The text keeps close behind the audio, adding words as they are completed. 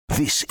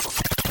This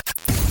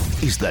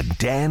is the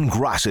Dan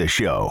Graca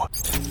Show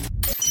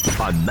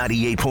on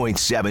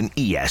 98.7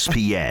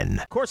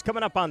 ESPN. Of course,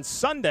 coming up on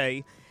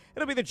Sunday,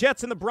 it'll be the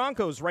Jets and the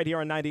Broncos right here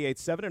on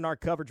 98.7, and our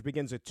coverage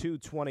begins at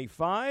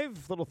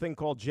 2:25. Little thing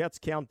called Jets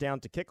Countdown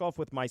to Kickoff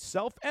with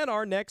myself and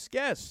our next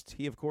guest.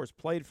 He, of course,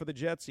 played for the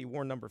Jets. He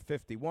wore number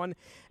 51.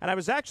 And I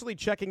was actually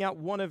checking out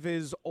one of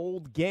his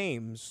old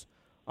games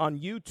on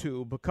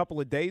YouTube a couple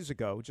of days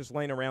ago, just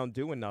laying around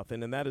doing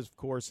nothing, and that, of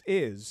course,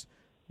 is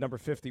number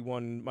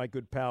 51, my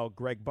good pal,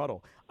 Greg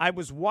Buttle. I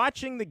was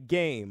watching the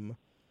game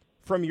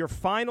from your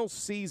final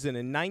season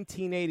in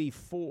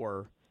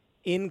 1984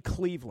 in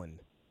Cleveland.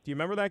 Do you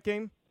remember that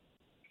game?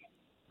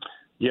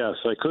 Yes,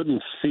 I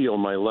couldn't feel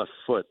my left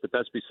foot, but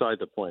that's beside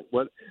the point.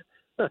 What?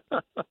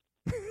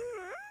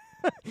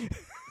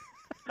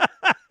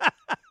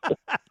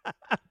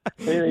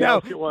 Anything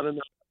else you want to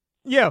know?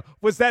 Yeah.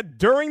 Was that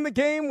during the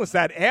game? Was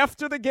that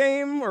after the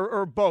game,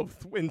 or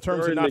both in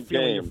terms During of not the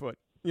feeling game. your foot?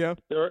 Yeah.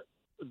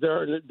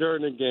 During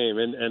the game,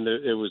 and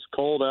it was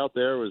cold out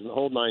there. It was the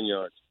whole 9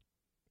 yards.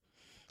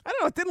 I don't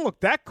know. It didn't look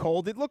that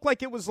cold. It looked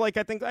like it was like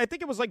I think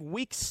it was like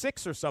week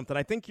 6 or something.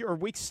 Or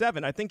week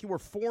 7. I think you were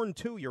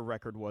 4-2. Your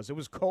record was. It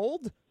was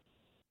cold.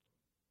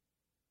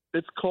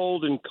 It's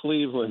cold in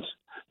Cleveland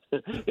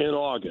in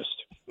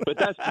August, but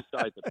that's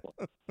beside the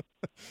point.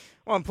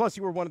 Well, and plus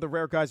you were one of the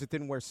rare guys that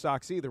didn't wear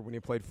socks either when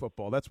you played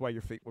football. That's why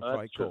your feet were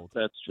probably cold.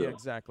 That's true. Yeah,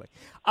 exactly.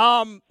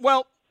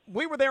 Well,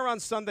 we were there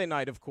on Sunday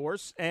night, of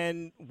course,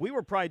 and we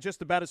were probably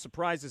just about as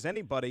surprised as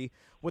anybody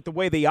with the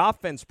way the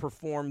offense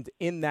performed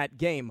in that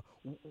game.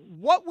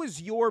 What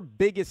was your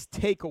biggest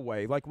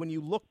takeaway? Like when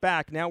you look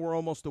back, now we're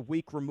almost a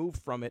week removed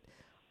from it,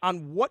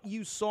 on what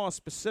you saw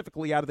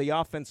specifically out of the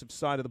offensive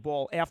side of the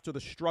ball after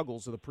the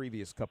struggles of the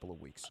previous couple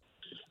of weeks?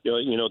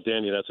 You know,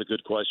 Danny, that's a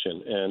good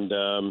question, and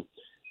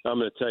I'm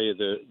going to tell you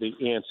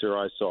the answer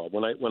I saw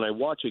when I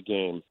watch a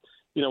game.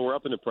 You know, we're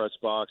up in the press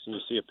box and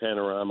you see a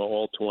panorama,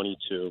 all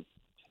 22,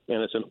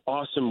 and it's an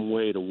awesome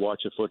way to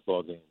watch a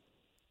football game.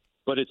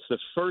 But it's the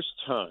first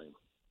time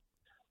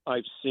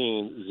I've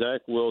seen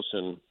Zach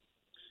Wilson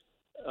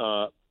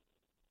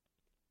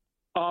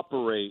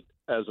operate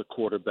as a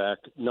quarterback,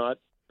 not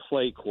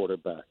play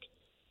quarterback.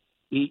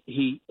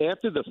 He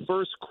after the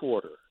first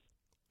quarter,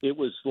 it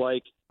was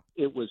like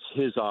it was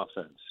his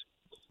offense.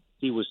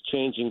 He was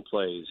changing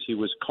plays. He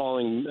was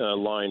calling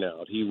line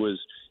out. He was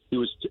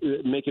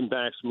making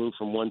backs move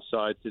from one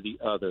side to the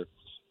other.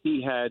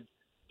 He had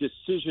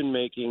decision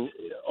making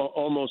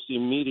almost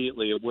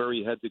immediately of where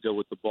he had to go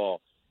with the ball.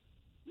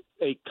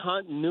 A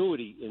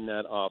continuity in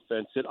that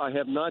offense that I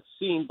have not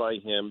seen by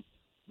him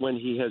when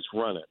he has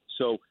run it.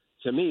 So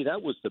to me,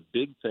 that was the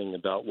big thing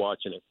about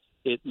watching it.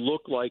 It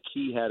looked like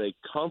he had a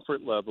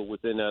comfort level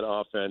within that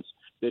offense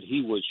that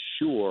he was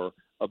sure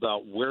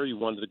about where he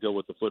wanted to go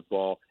with the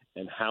football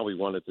and how he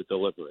wanted to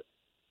deliver it.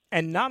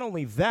 And not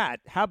only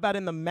that, how about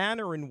in the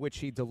manner in which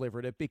he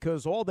delivered it?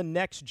 Because all the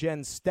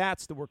next-gen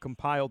stats that were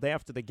compiled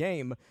after the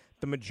game,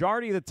 the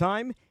majority of the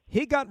time,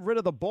 he got rid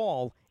of the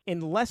ball in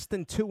less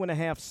than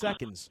 2.5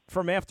 seconds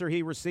from after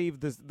he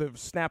received the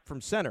snap from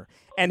center.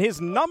 And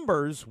his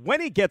numbers, when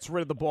he gets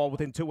rid of the ball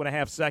within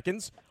 2.5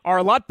 seconds, are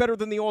a lot better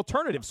than the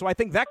alternative. So I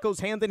think that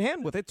goes hand in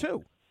hand with it,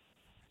 too.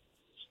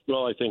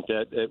 Well, I think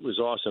that it was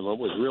awesome. What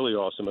was really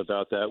awesome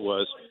about that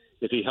was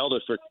if he held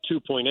it for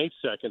 2.8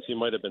 seconds, he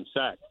might have been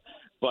sacked.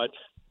 But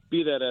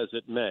be that as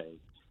it may,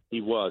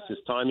 he was. His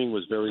timing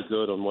was very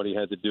good on what he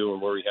had to do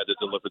and where he had to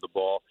deliver the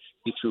ball.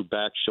 He threw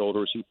back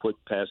shoulders. He put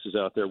passes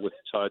out there with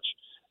touch.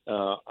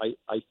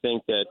 I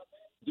think that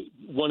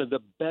one of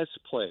the best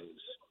plays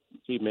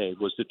he made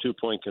was the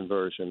 2-point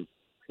conversion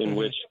in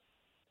which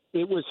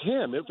it was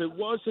him. If it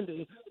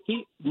wasn't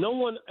no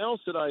one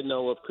else that I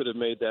know of could have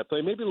made that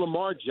play. Maybe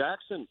Lamar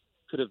Jackson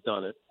could have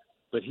done it,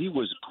 but he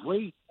was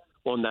great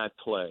on that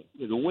play.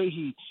 The way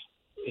he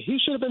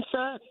should have been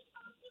sacked.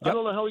 Yep. I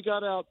don't know how he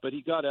got out, but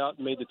he got out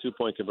and made the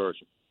 2-point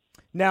conversion.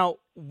 Now,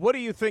 what do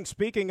you think,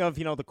 speaking of,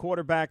 the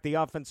quarterback, the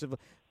offensive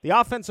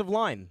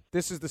line,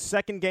 this is the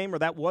second game, or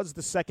that was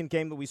the second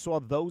game that we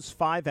saw those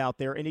 5 out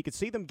there, and you could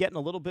see them getting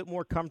a little bit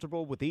more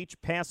comfortable with each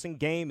passing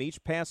game,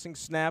 each passing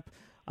snap.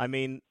 I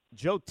mean,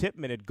 Joe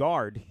Tippmann at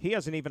guard, he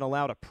hasn't even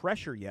allowed a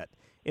pressure yet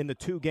in the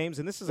 2 games,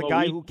 and this is a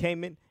guy who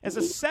came in as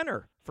a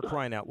center, for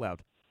crying out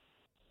loud.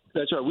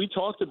 That's right. We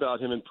talked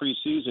about him in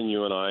preseason,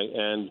 you and I,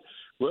 and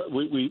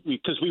we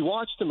because we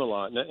watched him a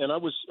lot, and I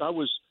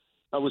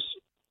was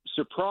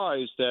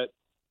surprised that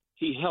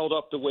he held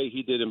up the way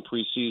he did in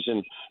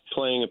preseason,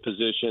 playing a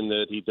position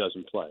that he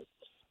doesn't play.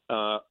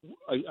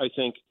 I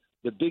think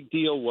the big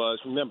deal was,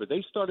 remember,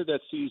 they started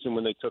that season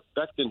when they took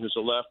Becton, who's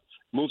a left,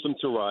 moved him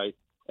to right.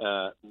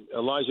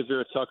 Elijah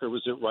Vera-Tucker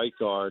was at right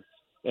guard,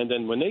 and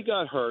then when they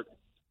got hurt,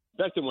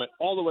 Becton went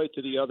all the way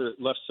to the other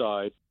left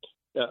side.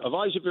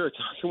 Elijah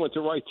Vera-Tucker went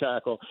to right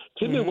tackle.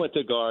 Tippmann went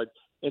to guard,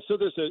 and so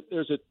there's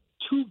a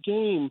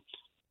 2-game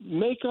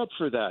make up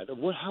for that.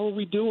 How are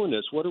we doing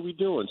this? What are we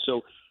doing?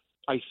 So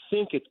I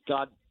think it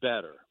got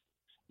better.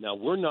 Now,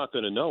 we're not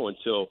going to know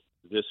until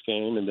this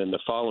game and then the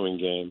following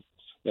game,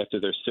 after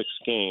their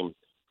 6th game,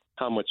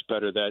 how much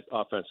better that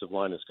offensive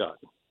line has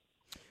gotten.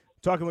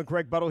 Talking with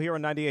Greg Buttle here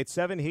on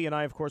 98.7. He and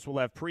I, of course, will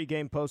have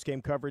pregame,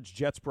 postgame coverage.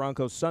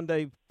 Jets-Broncos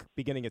Sunday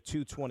beginning at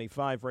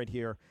 2:25 right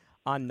here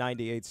on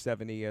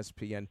 98.7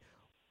 ESPN.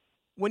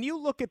 When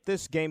you look at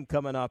this game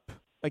coming up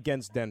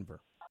against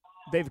Denver,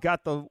 they've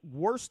got the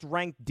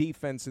worst-ranked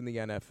defense in the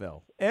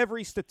NFL.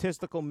 Every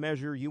statistical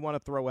measure you want to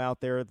throw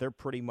out there, they're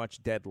pretty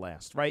much dead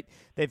last, right?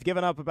 They've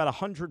given up about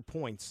 100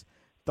 points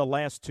the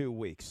last 2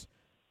 weeks.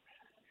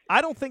 I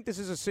don't think this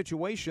is a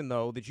situation,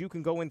 though, that you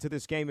can go into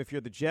this game if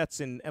you're the Jets,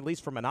 and at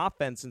least from an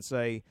offense, and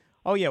say,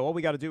 oh, yeah, all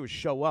we got to do is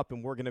show up,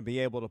 and we're going to be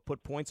able to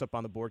put points up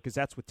on the board, because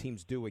that's what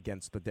teams do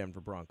against the Denver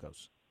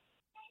Broncos.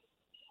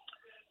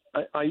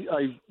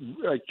 I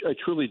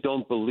truly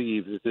don't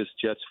believe that this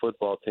Jets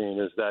football team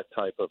is that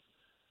type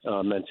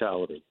of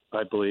mentality.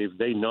 I believe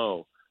they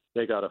know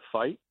they got to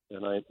fight,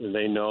 and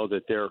they know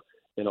that they're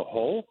in a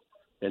hole,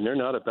 and they're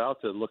not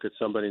about to look at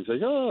somebody and say,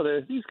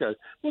 oh, these guys,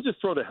 we'll just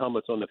throw the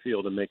helmets on the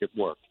field and make it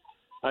work.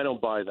 I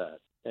don't buy that.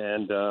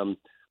 And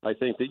I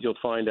think that you'll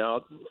find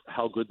out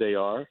how good they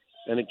are.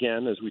 And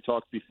again, as we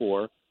talked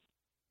before,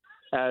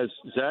 as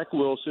Zach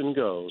Wilson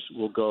goes,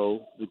 will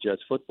go the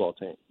Jets football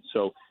team.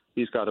 So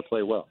he's got to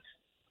play well.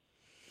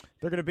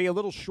 They're going to be a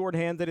little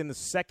shorthanded in the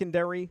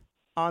secondary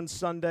on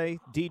Sunday.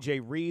 DJ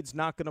Reed's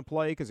not going to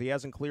play because he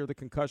hasn't cleared the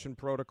concussion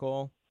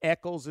protocol.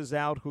 Eccles is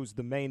out, who's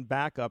the main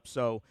backup.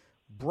 So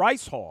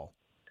Bryce Hall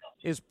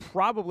is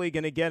probably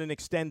going to get an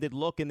extended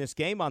look in this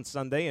game on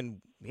Sunday,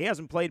 and he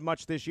hasn't played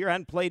much this year,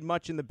 hadn't played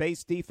much in the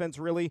base defense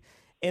really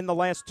in the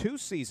last 2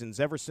 seasons,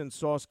 ever since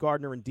Sauce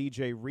Gardner and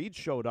DJ Reed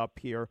showed up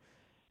here.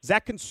 Does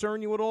that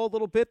concern you at all a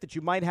little bit, that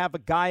you might have a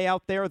guy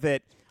out there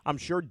that I'm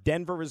sure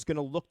Denver is going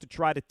to look to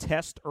try to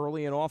test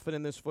early and often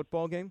in this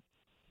football game?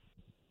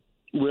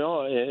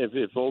 Well,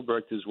 if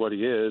Olbrecht is what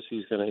he is,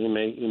 he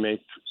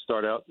may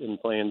start out in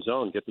playing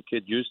zone, get the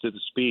kid used to the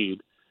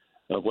speed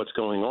of what's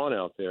going on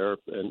out there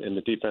in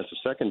the defensive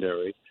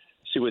secondary,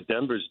 see what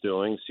Denver's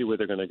doing, see where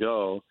they're going to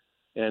go,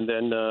 and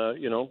then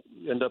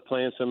end up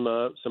playing some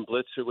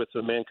blitz with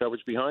the man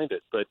coverage behind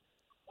it. But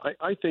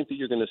I think that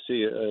you're going to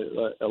see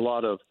a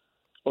lot of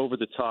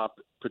over-the-top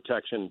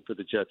protection for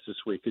the Jets this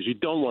week, because you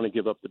don't want to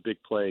give up the big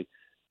play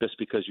just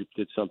because you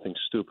did something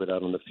stupid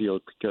out on the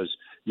field because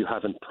you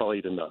haven't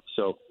played enough.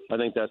 So I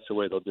think that's the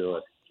way they'll do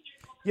it.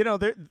 You know,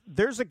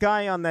 there's a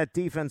guy on that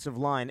defensive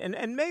line,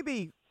 and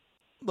maybe,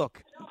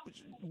 look,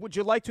 would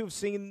you like to have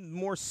seen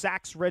more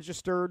sacks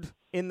registered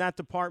in that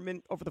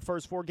department over the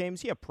first 4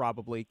 games? Yeah,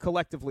 probably,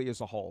 collectively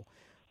as a whole.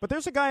 But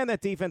there's a guy on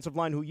that defensive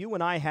line who you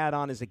and I had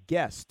on as a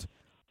guest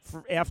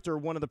after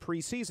one of the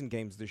preseason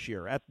games this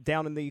year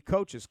down in the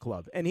Coaches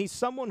Club. And he's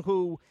someone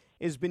who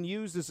has been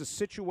used as a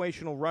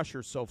situational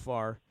rusher so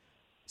far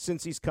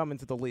since he's come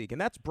into the league, and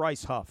that's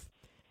Bryce Huff.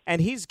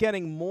 And he's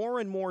getting more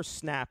and more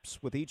snaps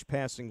with each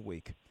passing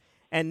week.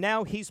 And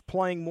now he's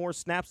playing more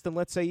snaps than,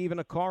 let's say, even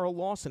a Carl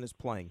Lawson is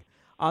playing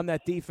on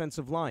that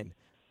defensive line.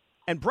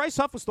 And Bryce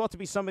Huff was thought to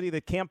be somebody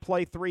that can't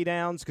play 3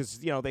 downs because,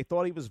 they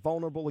thought he was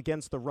vulnerable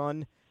against the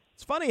run.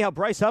 It's funny how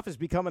Bryce Huff is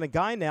becoming a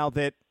guy now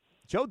that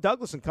Joe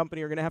Douglas and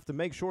company are going to have to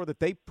make sure that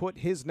they put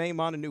his name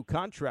on a new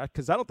contract,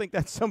 because I don't think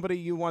that's somebody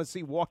you want to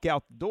see walk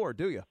out the door,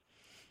 do you?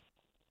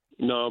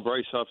 No,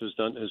 Bryce Huff has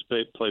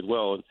played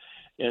well,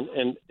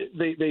 and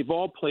they've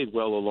all played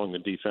well along the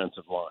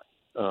defensive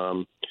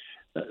line.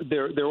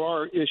 There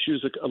are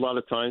issues a lot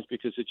of times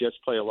because the Jets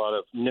play a lot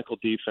of nickel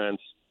defense,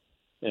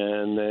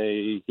 and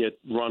they get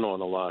run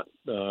on a lot,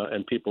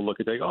 and people look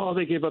at they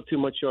gave up too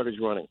much yardage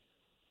running,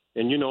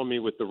 and you know me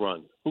with the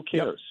run. Who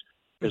cares? Yep.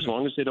 As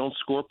long as they don't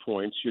score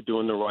points, you're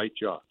doing the right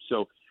job.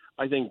 So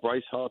I think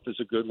Bryce Huff is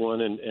a good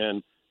one,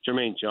 and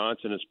Jermaine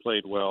Johnson has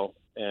played well.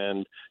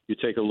 And you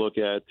take a look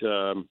at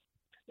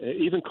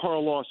even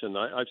Carl Lawson.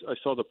 I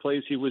saw the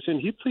plays he was in.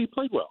 He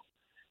played well,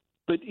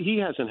 but he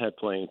hasn't had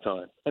playing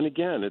time. And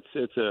again,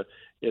 it's a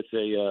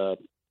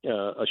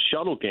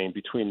shuttle game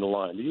between the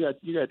line. You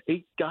got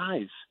 8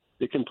 guys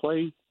that can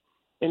play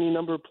any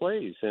number of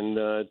plays, and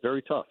it's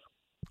very tough.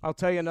 I'll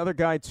tell you another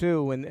guy,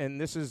 too, and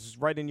this is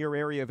right in your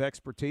area of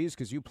expertise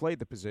because you played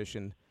the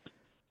position.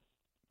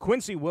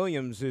 Quincy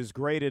Williams is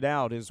graded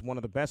out as one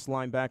of the best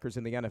linebackers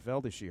in the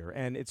NFL this year.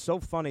 And it's so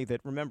funny that,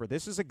 remember,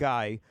 this is a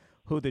guy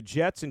who the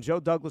Jets and Joe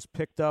Douglas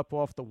picked up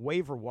off the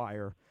waiver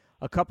wire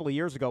a couple of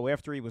years ago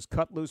after he was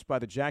cut loose by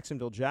the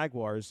Jacksonville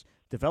Jaguars,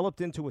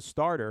 developed into a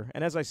starter.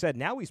 And as I said,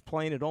 now he's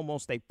playing at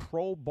almost a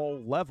Pro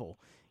Bowl level.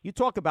 You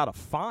talk about a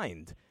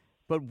find.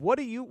 But what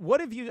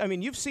have you, I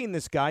mean, you've seen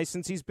this guy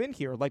since he's been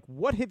here. Like,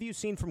 what have you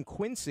seen from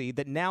Quincy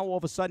that now all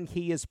of a sudden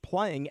he is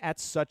playing at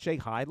such a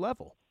high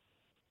level?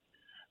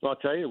 Well, I'll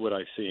tell you what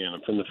I see in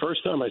him. From the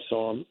first time I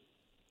saw him,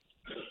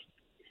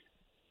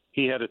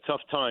 he had a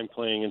tough time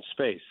playing in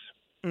space.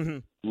 Mm-hmm.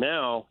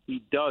 Now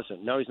he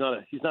doesn't. Now he's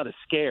not as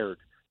scared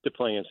to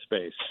play in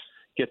space.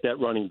 Get that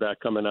running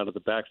back coming out of the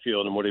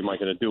backfield, and what am I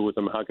going to do with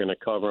him? How can I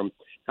cover him?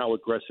 How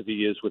aggressive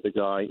he is with the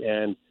guy,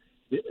 and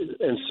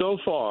so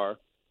far.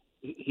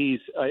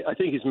 I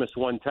think he's missed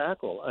 1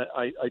 tackle.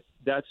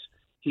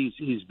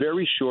 He's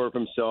very sure of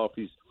himself.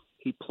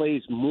 He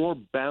plays more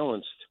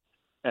balanced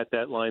at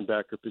that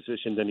linebacker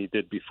position than he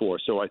did before.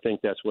 So I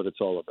think that's what it's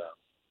all about.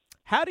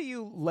 How do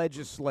you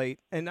legislate?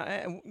 And,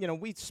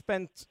 we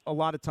spent a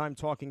lot of time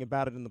talking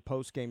about it in the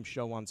postgame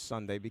show on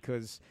Sunday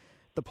because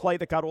the play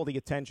that got all the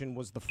attention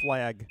was the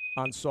flag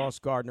on Sauce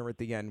Gardner at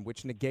the end,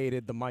 which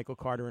negated the Michael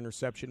Carter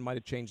interception, might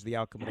have changed the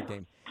outcome of the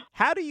game.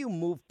 How do you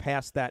move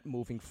past that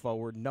moving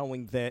forward,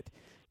 knowing that,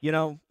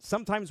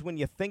 sometimes when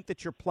you think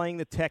that you're playing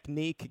the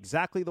technique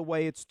exactly the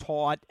way it's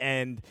taught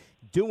and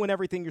doing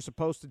everything you're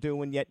supposed to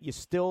do, and yet you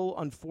still,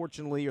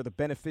 unfortunately, are the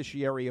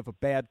beneficiary of a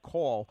bad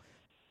call,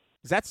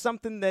 is that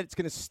something that's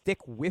going to stick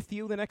with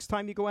you the next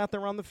time you go out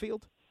there on the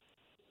field?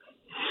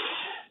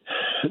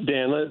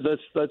 Dan,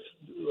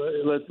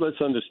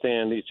 let's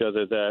understand each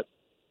other that,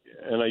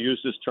 and I use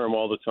this term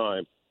all the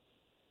time,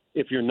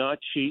 if you're not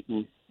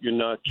cheating, you're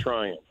not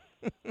trying.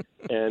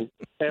 And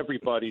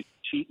everybody's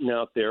cheating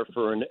out there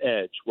for an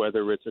edge,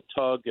 whether it's a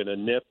tug and a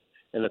nip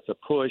and it's a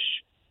push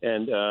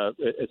and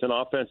it's an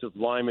offensive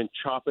lineman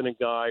chopping a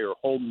guy or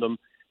holding them.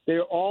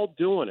 They're all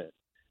doing it.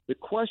 The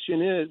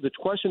question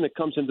that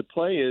comes into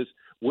play is,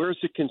 where's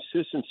the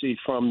consistency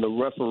from the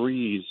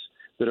referees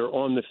that are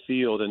on the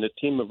field and the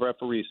team of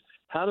referees?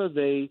 How do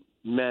they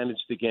manage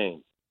the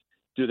game?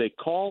 Do they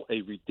call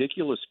a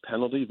ridiculous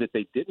penalty that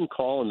they didn't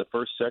call in the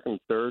first, second,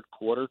 third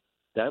quarter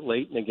that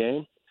late in the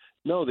game?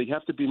 No, they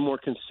have to be more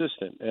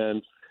consistent.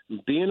 And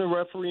being a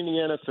referee in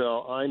the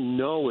NFL, I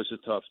know is a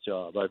tough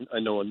job. I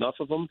know enough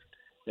of them,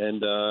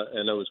 and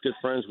I was good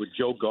friends with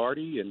Joe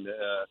Gardy and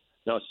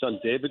now his son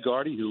David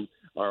Gardy, who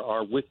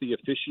are with the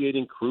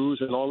officiating crews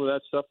and all of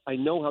that stuff. I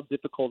know how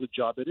difficult a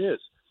job it is.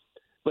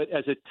 But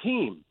as a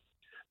team,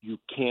 you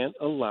can't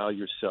allow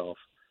yourself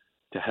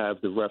to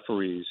have the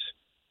referees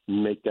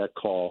make that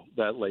call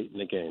that late in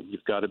the game.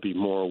 You've got to be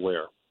more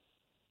aware.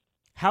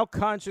 How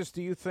conscious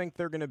do you think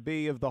they're going to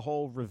be of the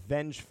whole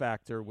revenge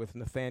factor with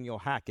Nathaniel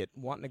Hackett,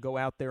 wanting to go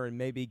out there and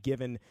maybe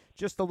giving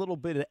just a little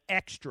bit of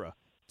extra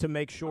to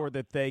make sure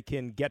that they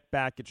can get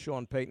back at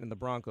Sean Payton and the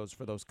Broncos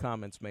for those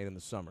comments made in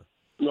the summer?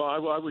 No,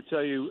 I would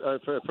tell you,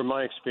 from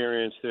my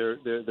experience,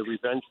 the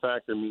revenge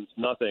factor means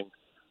nothing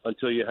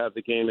until you have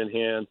the game in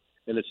hand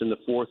and it's in the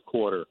fourth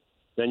quarter.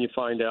 Then you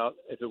find out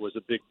if it was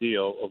a big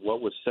deal of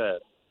what was said.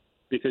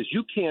 Because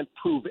you can't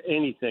prove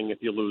anything if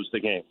you lose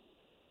the game.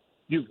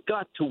 You've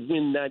got to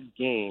win that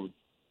game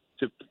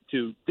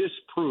to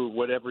disprove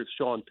whatever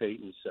Sean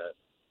Payton said.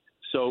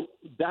 So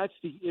that's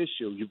the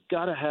issue. You've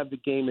got to have the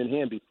game in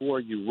hand before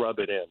you rub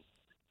it in.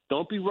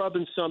 Don't be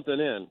rubbing something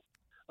in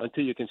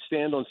until you can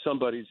stand on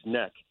somebody's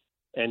neck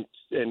and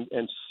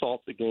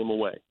salt the game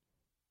away.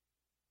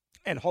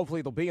 And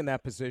hopefully they'll be in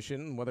that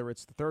position, whether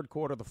it's the third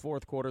quarter, the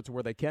fourth quarter, to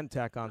where they can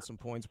tack on some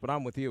points. But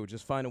I'm with you.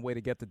 Just find a way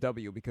to get the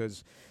W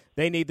because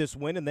they need this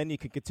win, and then you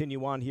can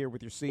continue on here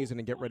with your season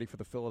and get ready for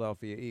the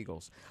Philadelphia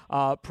Eagles.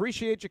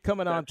 Appreciate you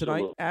coming on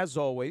tonight, as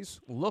always.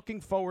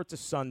 Looking forward to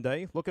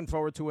Sunday. Looking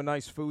forward to a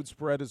nice food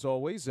spread, as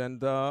always.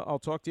 And I'll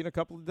talk to you in a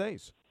couple of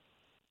days.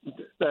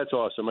 That's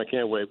awesome. I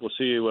can't wait. We'll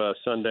see you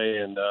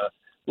Sunday, and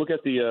we'll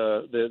get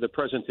the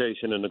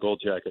presentation and the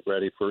gold jacket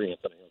ready for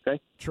Anthony,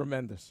 okay?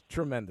 Tremendous.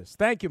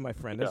 Thank you, my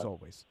friend, as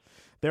always.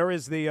 There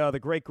is the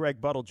great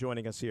Greg Buttle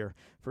joining us here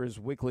for his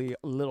weekly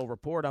little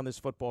report on this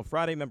Football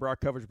Friday. Remember, our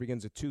coverage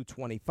begins at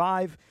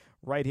 2:25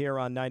 right here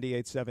on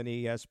 98.7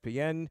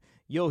 ESPN.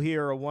 You'll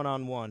hear a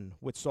one-on-one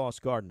with Sauce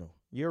Gardner.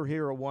 You'll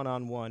hear a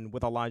one-on-one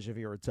with Elijah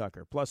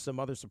Vera-Tucker, plus some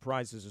other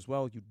surprises as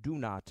well. You do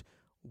not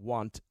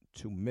want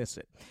to miss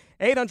it.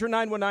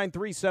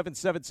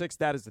 800-919-3776.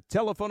 That is the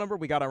telephone number.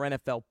 We got our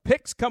NFL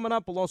picks coming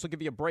up. We'll also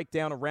give you a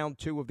breakdown of round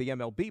 2 of the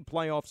MLB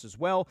playoffs as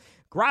well.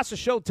 Graca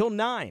Show till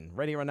 9,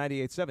 right here on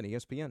 98.7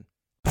 ESPN.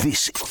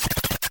 This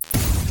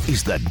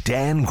is the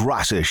Dan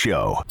Graca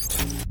Show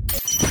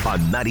on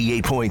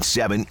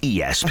 98.7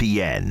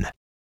 ESPN.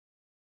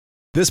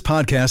 This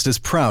podcast is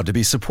proud to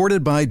be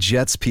supported by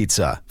Jets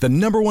Pizza, the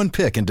 #1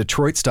 pick in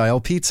Detroit-style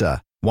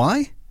pizza.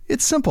 Why?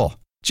 It's simple.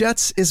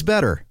 Jets is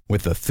better.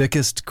 With the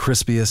thickest,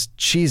 crispiest,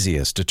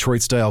 cheesiest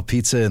Detroit-style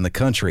pizza in the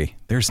country,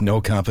 there's no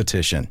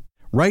competition.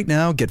 Right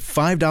now, get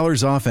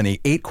 $5 off any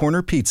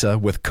 8-corner pizza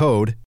with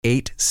code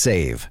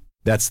 8SAVE.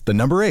 That's the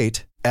number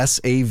 8,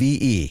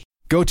 SAVE.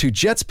 Go to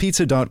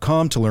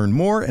jetspizza.com to learn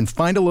more and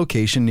find a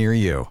location near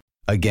you.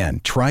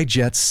 Again, try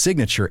Jet's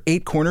signature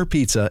 8-corner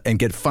pizza and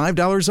get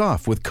 $5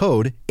 off with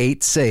code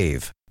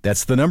 8SAVE.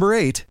 That's the number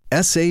 8,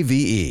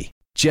 SAVE.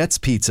 Jet's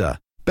Pizza.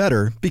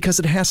 Better because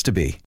it has to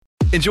be.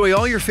 Enjoy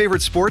all your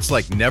favorite sports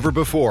like never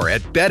before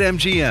at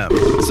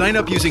BetMGM. Sign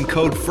up using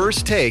code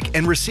FIRSTTAKE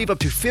and receive up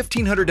to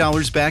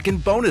 $1,500 back in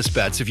bonus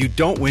bets if you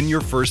don't win your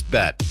first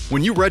bet.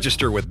 When you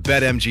register with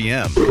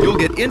BetMGM, you'll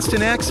get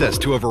instant access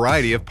to a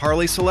variety of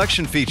parlay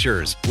selection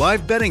features,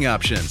 live betting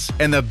options,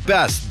 and the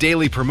best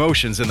daily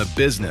promotions in the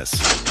business.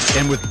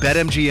 And with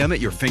BetMGM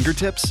at your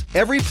fingertips,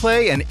 every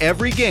play and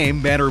every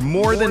game matter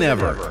more than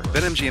ever.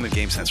 BetMGM and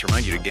GameSense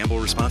remind you to gamble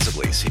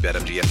responsibly. See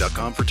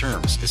BetMGM.com for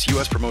terms. This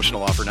U.S.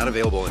 promotional offer not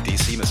available in D.C.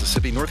 D.C.,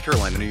 Mississippi, North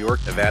Carolina, New York,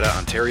 Nevada,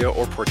 Ontario,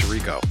 or Puerto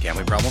Rico.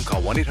 Gambling problem?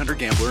 Call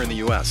 1-800-GAMBLER in the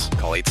U.S.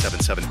 Call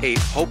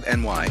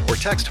 877-8-HOPE-NY or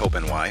text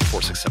HOPE-NY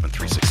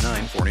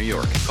 467-369 for New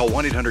York. Call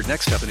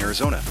 1-800-NEXT-STEP in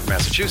Arizona. For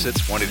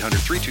Massachusetts,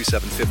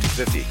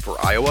 1-800-327-5050.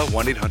 For Iowa,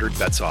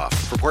 1-800-BETS-OFF.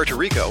 For Puerto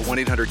Rico,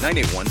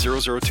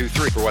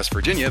 1-800-981-0023. For West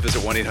Virginia,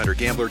 visit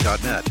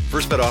 1-800-GAMBLER.net.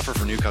 First bet offer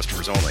for new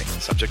customers only.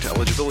 Subject to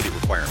eligibility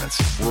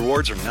requirements.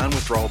 Rewards are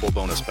non-withdrawable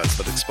bonus bets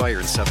that expire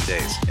in 7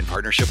 days. In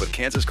partnership with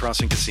Kansas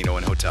Crossing Casino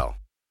and Hotel.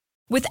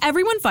 With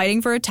everyone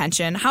fighting for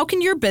attention, how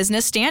can your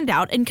business stand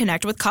out and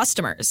connect with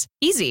customers?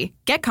 Easy.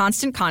 Get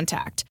Constant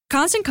Contact.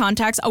 Constant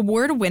Contact's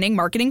award-winning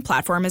marketing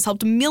platform has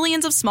helped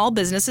millions of small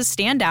businesses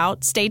stand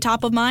out, stay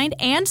top of mind,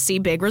 and see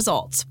big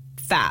results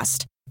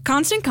fast.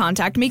 Constant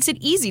Contact makes it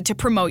easy to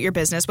promote your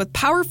business with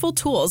powerful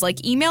tools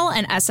like email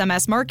and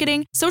SMS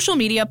marketing, social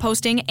media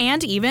posting,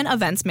 and even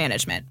events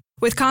management.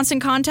 With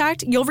Constant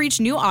Contact, you'll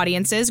reach new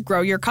audiences, grow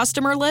your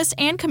customer list,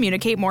 and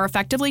communicate more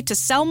effectively to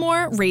sell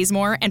more, raise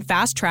more, and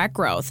fast-track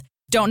growth.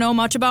 Don't know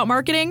much about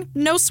marketing?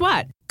 No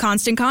sweat.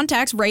 Constant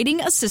Contact's writing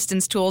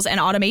assistance tools and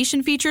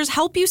automation features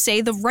help you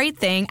say the right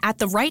thing at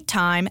the right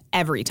time,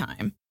 every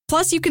time.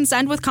 Plus, you can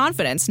send with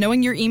confidence,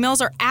 knowing your emails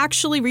are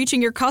actually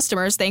reaching your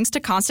customers thanks to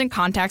Constant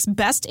Contact's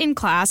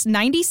best-in-class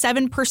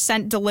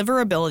 97%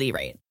 deliverability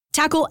rate.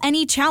 Tackle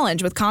any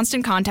challenge with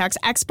Constant Contact's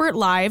expert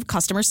live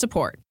customer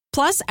support.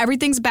 Plus,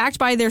 everything's backed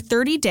by their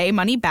 30-day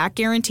money-back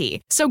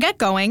guarantee. So get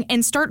going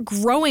and start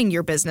growing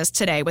your business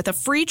today with a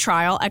free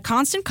trial at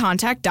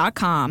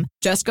ConstantContact.com.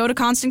 Just go to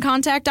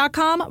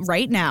ConstantContact.com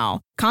right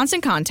now.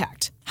 Constant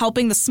Contact,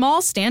 helping the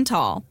small stand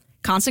tall.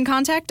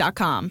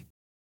 ConstantContact.com.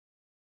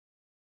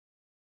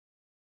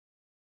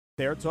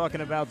 They're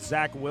talking about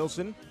Zach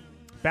Wilson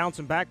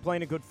bouncing back,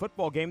 playing a good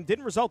football game.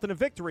 Didn't result in a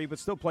victory, but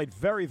still played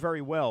very,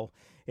 very well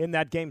in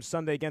that game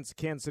Sunday against the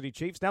Kansas City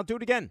Chiefs. Now do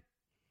it again,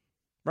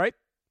 right?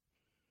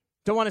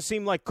 Don't want to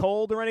seem like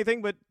cold or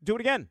anything, but do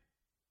it again,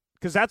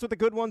 because that's what the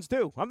good ones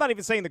do. I'm not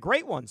even saying the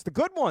great ones, the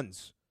good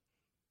ones.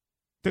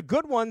 The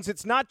good ones,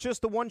 it's not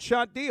just a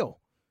one-shot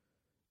deal.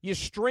 You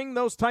string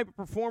those type of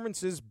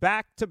performances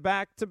back to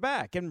back to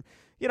back. And,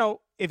 you know,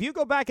 if you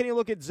go back and you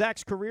look at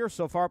Zach's career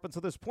so far up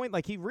until this point,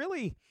 like he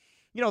really,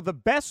 you know, the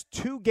best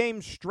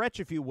two-game stretch,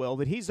 if you will,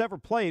 that he's ever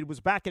played was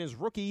back in his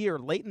rookie year,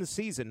 late in the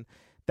season,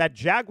 that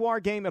Jaguar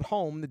game at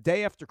home the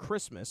day after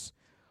Christmas,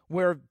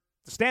 where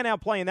the standout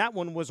play in that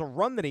one was a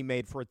run that he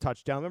made for a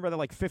touchdown. Remember that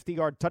like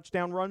 50-yard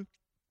touchdown run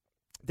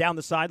down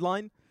the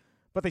sideline?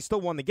 But they still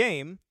won the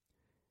game.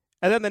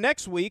 And then the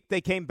next week,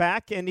 they came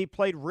back and he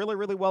played really,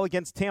 really well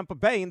against Tampa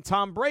Bay and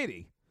Tom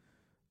Brady,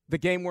 the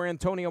game where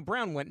Antonio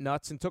Brown went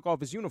nuts and took off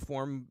his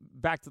uniform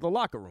back to the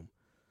locker room.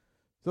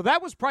 So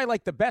that was probably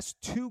like the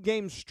best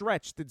two-game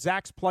stretch that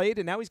Zach's played,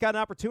 and now he's got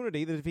an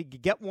opportunity that if he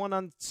could get one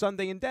on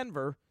Sunday in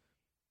Denver,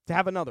 to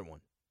have another one.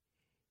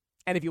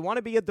 And if you want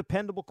to be a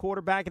dependable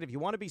quarterback, and if you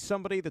want to be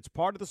somebody that's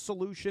part of the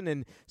solution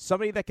and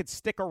somebody that could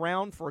stick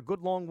around for a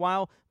good long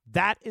while,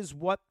 that is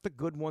what the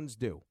good ones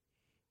do.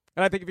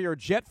 And I think if you're a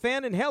Jet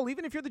fan, and hell,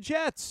 even if you're the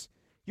Jets,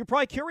 you're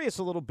probably curious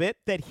a little bit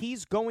that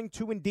he's going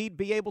to indeed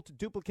be able to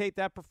duplicate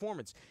that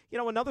performance. You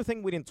know, another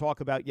thing we didn't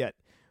talk about yet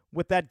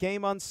with that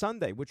game on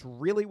Sunday, which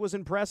really was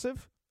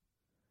impressive,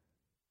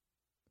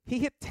 he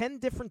hit 10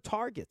 different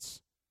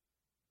targets.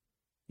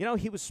 You know,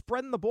 he was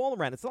spreading the ball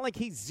around. It's not like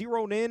he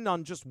zeroed in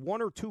on just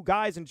one or two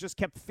guys and just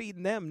kept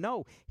feeding them.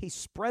 No, he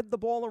spread the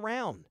ball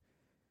around.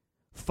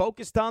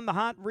 Focused on the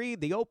hot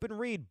read, the open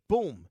read,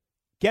 boom.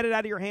 Get it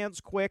out of your hands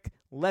quick.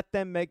 Let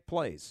them make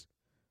plays.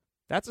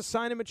 That's a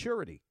sign of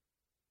maturity.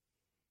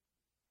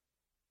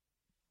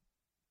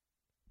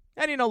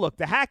 And, you know, look,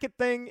 the Hackett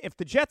thing, if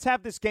the Jets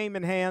have this game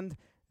in hand,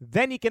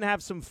 then you can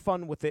have some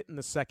fun with it in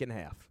the second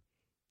half.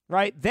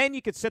 Right? Then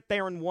you could sit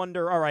there and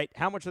wonder, all right,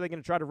 how much are they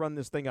going to try to run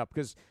this thing up?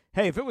 Because,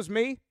 hey, if it was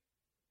me,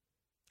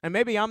 and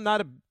maybe I'm not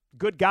a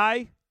good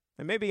guy,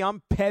 and maybe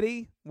I'm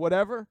petty,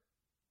 whatever,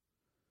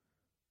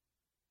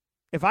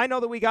 if I know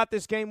that we got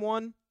this game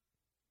won,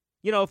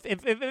 you know, if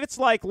it's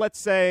like, let's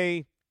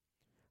say,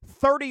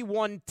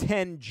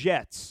 31-10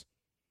 Jets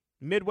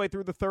midway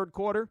through the third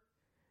quarter,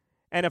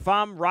 and if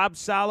I'm Rob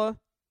Saleh,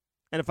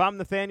 and if I'm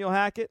Nathaniel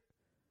Hackett,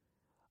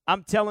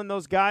 I'm telling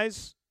those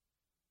guys,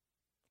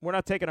 we're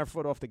not taking our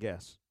foot off the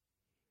gas.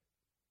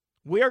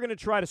 We are going to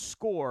try to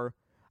score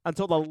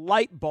until the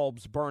light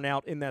bulbs burn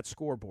out in that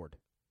scoreboard.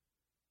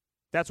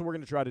 That's what we're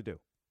going to try to do.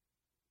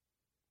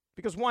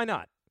 Because why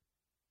not?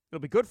 It'll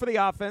be good for the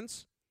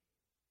offense.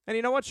 And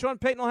you know what? Sean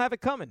Payton will have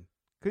it coming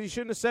because he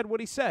shouldn't have said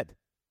what he said.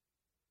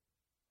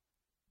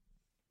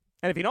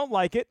 And if you don't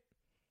like it,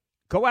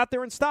 go out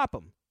there and stop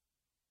him.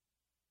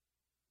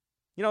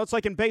 You know, it's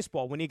like in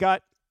baseball when you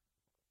got,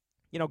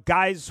 you know,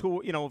 guys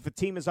who, you know, if a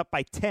team is up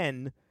by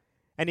 10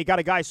 and you got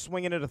a guy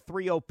swinging at a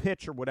 3-0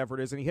 pitch or whatever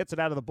it is and he hits it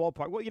out of the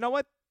ballpark. Well, you know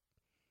what?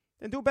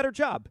 Then do a better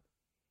job.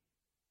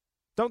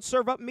 Don't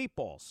serve up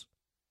meatballs.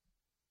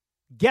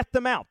 Get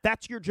them out.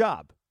 That's your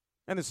job.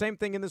 And the same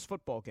thing in this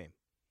football game.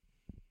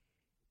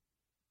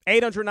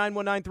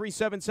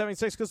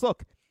 800-919-3776. Because,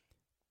 look,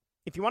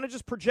 if you want to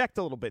just project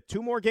a little bit,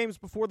 2 more games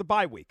before the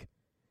bye week,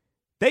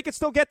 They could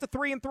still get to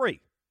 3-3.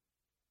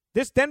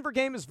 This Denver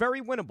game is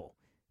very winnable.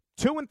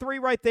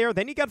 2-3 right there.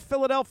 Then you got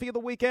Philadelphia the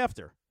week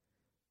after.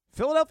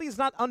 Philadelphia's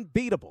not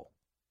unbeatable,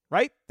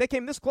 right? They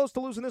came this close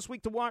to losing this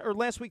week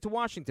last week to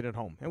Washington at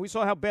home, and we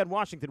saw how bad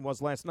Washington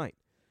was last night.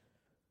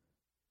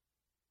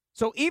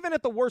 So even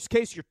at the worst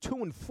case, you're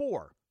 2-4.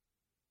 All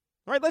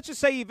right, let's just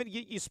say even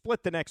you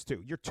split the next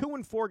two. You're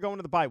 2-4 going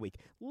to the bye week.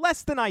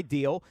 Less than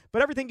ideal,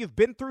 but everything you've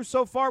been through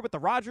so far with the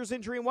Rodgers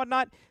injury and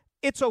whatnot,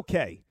 it's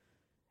okay.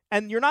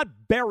 And you're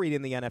not buried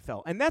in the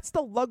NFL. And that's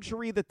the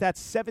luxury that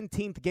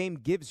 17th game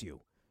gives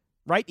you,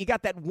 right? You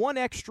got that one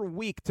extra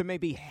week to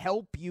maybe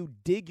help you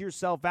dig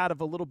yourself out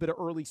of a little bit of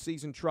early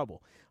season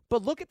trouble.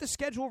 But look at the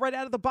schedule right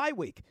out of the bye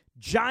week.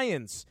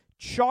 Giants,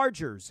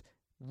 Chargers,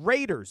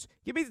 Raiders.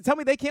 You mean to tell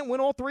me they can't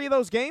win all three of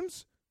those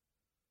games?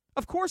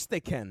 Of course they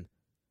can.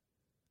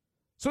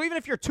 So even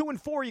if you're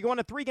 2-4, you go on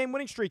a 3-game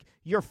winning streak,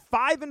 you're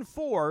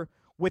 5-4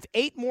 with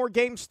 8 more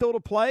games still to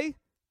play.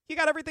 You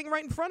got everything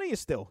right in front of you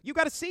still. You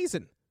got a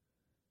season.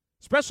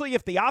 Especially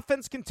if the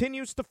offense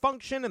continues to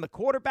function and the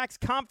quarterback's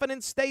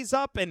confidence stays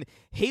up and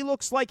he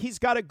looks like he's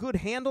got a good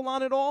handle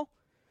on it all.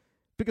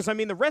 Because, I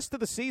mean, the rest of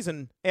the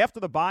season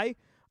after the bye,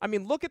 I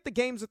mean, look at the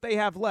games that they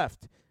have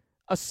left.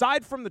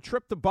 Aside from the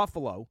trip to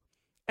Buffalo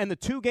and the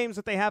 2 games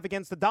that they have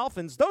against the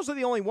Dolphins, those are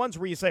the only ones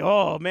where you say,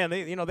 oh, man,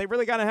 they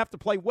really got to have to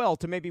play well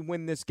to maybe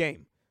win this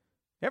game.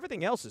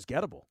 Everything else is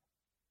gettable.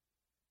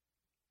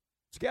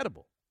 It's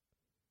gettable.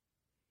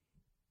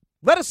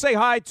 Let us say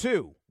hi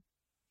to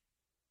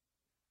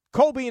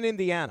Colby in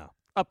Indiana,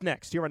 up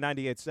next here on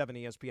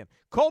 98.7 ESPN.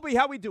 Colby,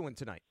 how we doing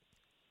tonight?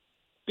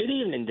 Good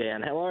evening,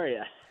 Dan. How are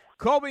you?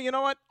 Colby, you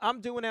know what? I'm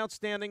doing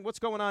outstanding. What's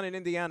going on in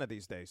Indiana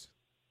these days?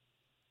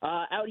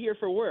 Out here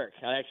for work.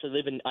 I actually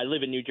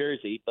live in New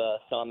Jersey,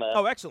 so I'm a.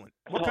 Oh, excellent.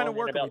 What kind of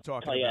work are we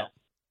talking about?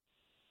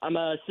 I'm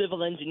a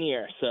civil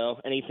engineer,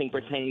 so anything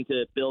pertaining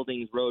to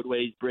buildings,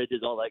 roadways,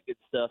 bridges, all that good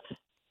stuff.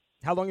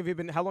 How long have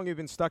you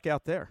been stuck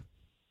out there?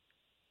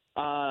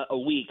 A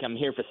week. I'm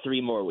here for 3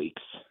 more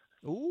weeks.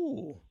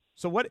 Ooh.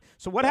 So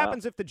what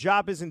happens if the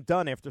job isn't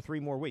done after 3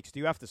 more weeks? Do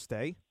you have to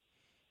stay?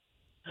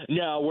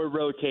 No, we're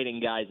rotating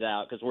guys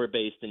out because we're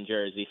based in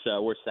Jersey,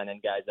 so we're sending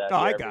guys out. Oh,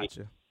 I got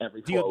you.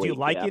 Every do you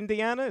like yeah.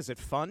 Indiana? Is it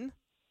fun?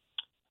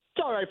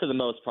 It's all right for the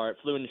most part.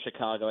 Flew into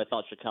Chicago. I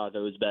thought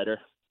Chicago was better.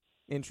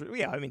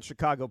 Yeah, I mean,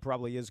 Chicago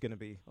probably is going to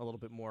be a little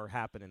bit more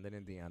happening than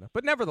Indiana.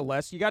 But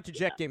nevertheless, you got your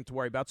Jet game to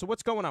worry about. So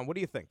what's going on? What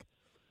do you think?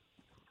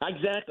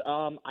 Exactly.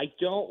 I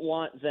don't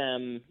want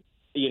them,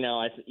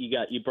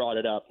 you brought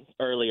it up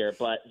earlier,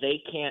 but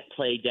they can't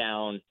play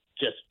down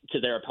just to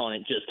their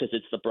opponent just because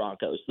it's the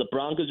Broncos. The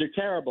Broncos are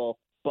terrible,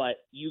 but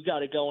you got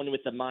to go in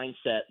with the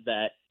mindset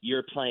that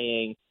you're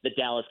playing the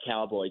Dallas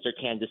Cowboys or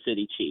Kansas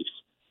City Chiefs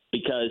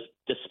because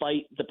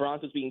despite the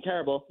Broncos being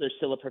terrible, they're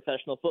still a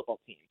professional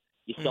football team.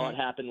 You saw it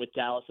happen with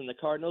Dallas and the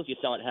Cardinals. You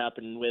saw it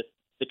happen with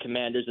the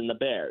Commanders and the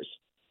Bears.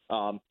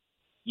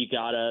 You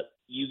gotta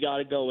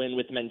go in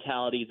with the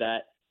mentality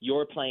that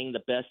you're playing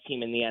the best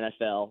team in the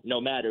NFL, no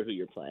matter who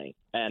you're playing.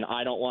 And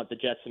I don't want the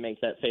Jets to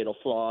make that fatal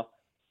flaw.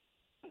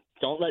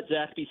 Don't let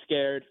Zach be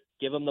scared.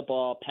 Give him the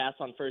ball. Pass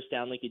on first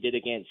down like you did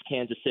against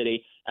Kansas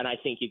City. And I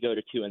think you go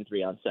to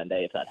 2-3 on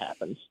Sunday if that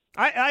happens.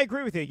 I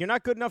agree with you. You're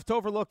not good enough to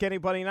overlook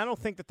anybody, and I don't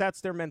think that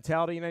that's their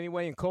mentality in any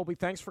way. And, Colby,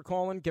 thanks for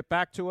calling. Get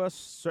back to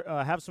us.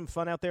 Have some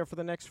fun out there for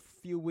the next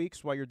few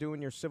weeks while you're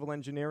doing your civil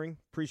engineering.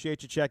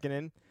 Appreciate you checking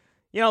in.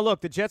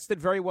 Look, the Jets did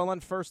very well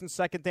on first and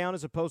second down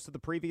as opposed to the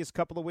previous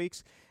couple of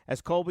weeks.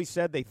 As Colby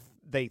said,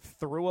 they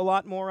threw a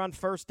lot more on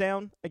first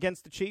down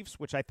against the Chiefs,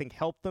 which I think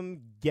helped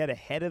them get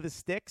ahead of the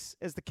sticks,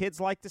 as the kids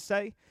like to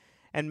say,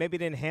 and maybe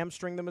didn't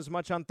hamstring them as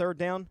much on third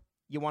down.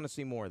 You want to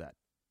see more of that.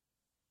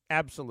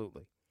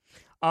 Absolutely.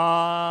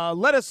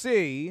 Let us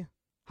see.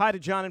 Hi to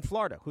John in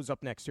Florida, who's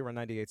up next here on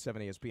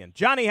 98.7 ESPN.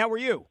 Johnny, how are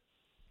you?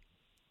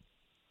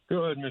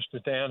 Good,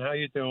 Mr. Dan. How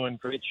you doing?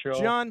 Great show.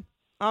 John,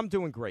 I'm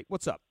doing great.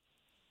 What's up?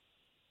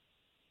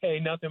 Hey,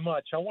 nothing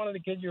much. I wanted to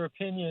get your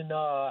opinion.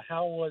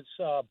 How was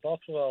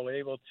Buffalo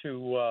able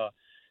to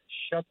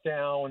shut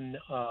down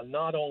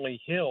not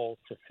only Hill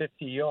to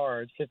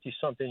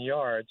 50-something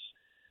yards,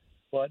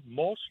 but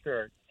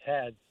Mostert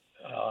had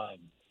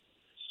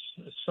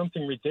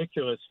something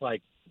ridiculous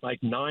like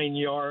 9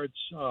 yards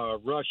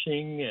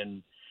rushing,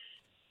 and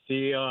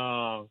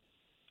I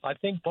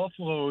think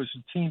Buffalo is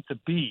a team to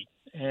beat.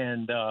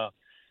 And how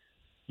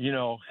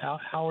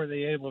are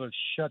they able to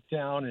shut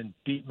down and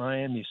beat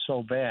Miami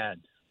so bad?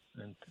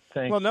 And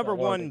thanks. Well, number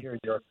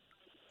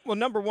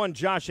one,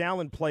 Josh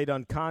Allen played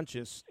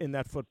unconscious in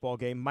that football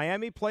game.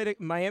 Miami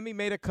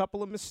made a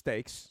couple of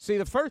mistakes. See,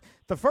 the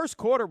first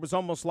quarter was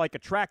almost like a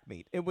track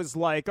meet. It was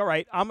like, all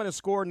right, I'm going to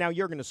score, now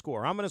you're going to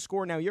score. I'm going to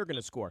score, now you're going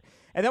to score.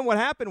 And then what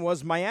happened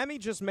was Miami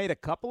just made a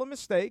couple of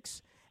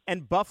mistakes,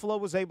 and Buffalo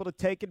was able to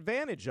take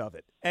advantage of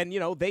it. And,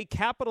 they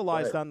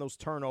capitalized on those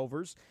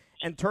turnovers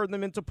and turned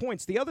them into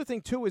points. The other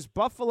thing, too, is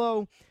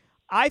Buffalo,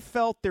 I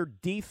felt their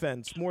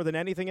defense more than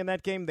anything in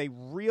that game. They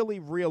really,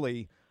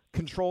 really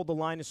controlled the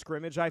line of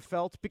scrimmage, I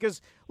felt.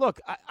 Because, look,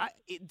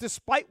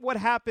 despite what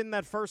happened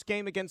that first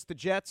game against the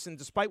Jets and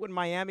despite what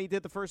Miami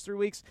did the first 3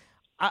 weeks,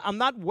 I'm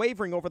not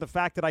wavering over the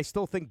fact that I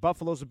still think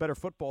Buffalo's a better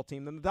football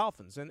team than the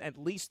Dolphins. And at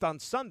least on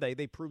Sunday,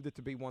 they proved it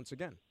to be once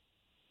again.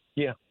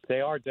 Yeah,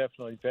 they are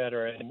definitely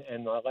better.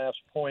 And my last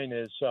point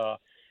is,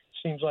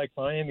 seems like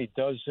Miami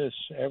does this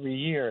every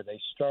year. They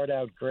start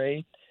out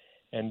great,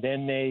 and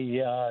then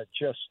they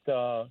just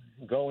go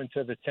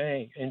into the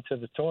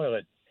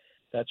toilet.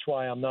 That's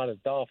why I'm not a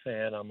Dolphin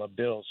fan. I'm a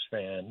Bills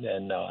fan,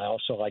 and I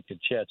also like the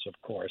Jets, of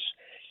course.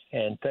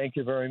 And thank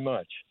you very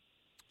much.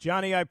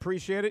 Johnny, I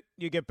appreciate it.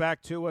 You get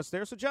back to us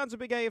there. So John's a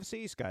big AFC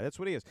East guy. That's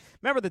what he is.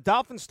 Remember, the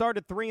Dolphins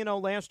started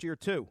 3-0 last year,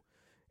 too,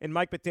 in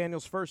Mike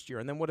McDaniel's first year.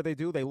 And then what did they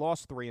do? They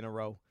lost 3 in a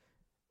row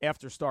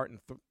after starting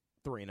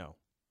 3-0.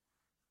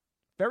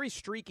 Very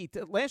streaky.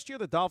 Last year,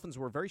 the Dolphins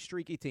were a very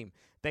streaky team.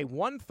 They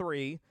won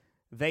 3.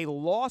 They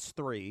lost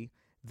 3.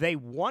 They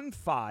won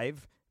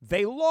 5.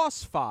 They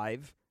lost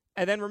 5.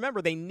 And then,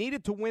 remember, they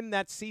needed to win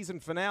that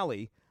season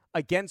finale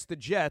against the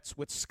Jets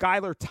with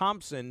Skylar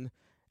Thompson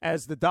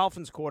as the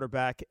Dolphins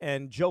quarterback,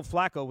 and Joe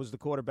Flacco was the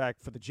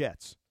quarterback for the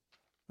Jets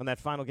on that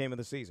final game of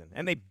the season.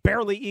 And they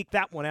barely eked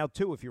that one out,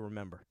 too, if you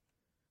remember,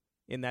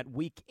 in that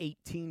Week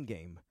 18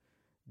 game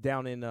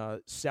down in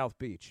South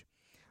Beach.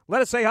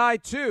 Let us say hi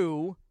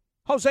to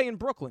Jose in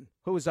Brooklyn,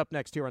 who is up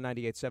next here on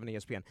 98.7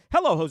 ESPN.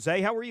 Hello,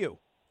 Jose. How are you?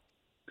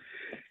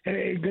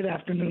 Hey, good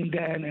afternoon,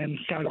 Dan, and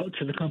shout out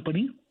to the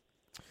company.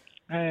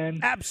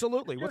 And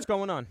absolutely. What's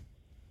going on?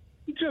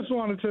 Just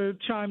wanted to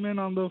chime in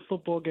on the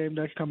football game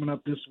that's coming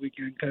up this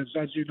weekend because,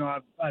 as you know,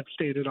 I've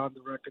stated on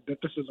the record that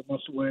this is a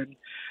must-win.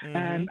 Mm-hmm.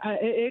 And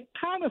it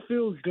kind of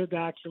feels good to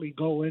actually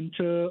go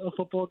into a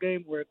football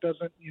game where it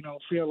doesn't,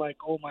 feel like,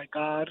 oh, my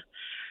God,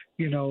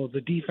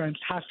 the defense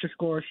has to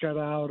score a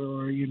shutout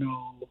or,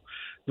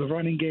 the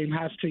running game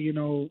has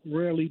to,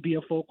 really be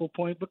a focal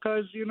point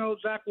because,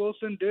 Zach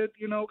Wilson did,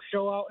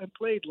 show out and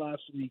played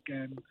last week.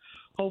 And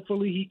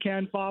hopefully he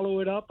can follow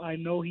it up. I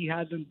know he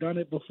hasn't done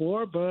it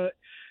before, but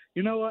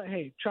you know what?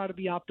 Hey, try to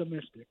be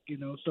optimistic,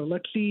 So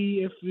let's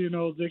see if,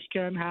 this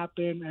can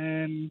happen,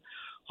 and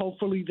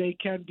hopefully they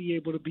can be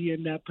able to be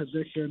in that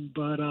position.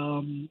 But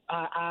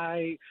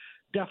I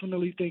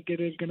definitely think it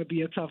is going to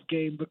be a tough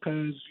game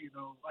because,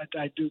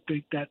 I do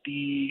think that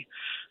the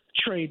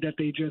trade that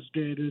they just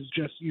did is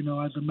just,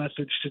 as a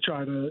message to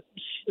try to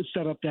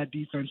set up that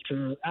defense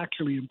to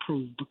actually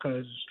improve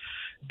because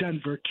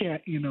Denver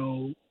can't,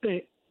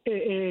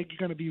 it's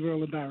going to be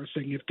real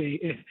embarrassing if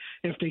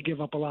they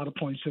give up a lot of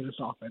points to this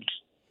offense.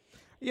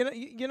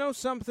 You know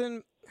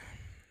something,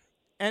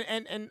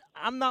 and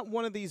I'm not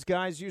one of these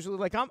guys usually.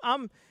 Like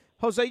I'm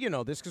Jose. You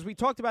know this because we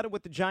talked about it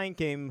with the Giant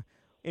game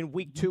in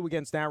Week 2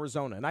 against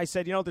Arizona, and I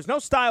said, there's no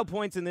style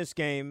points in this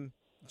game.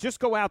 Just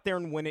go out there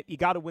and win it. You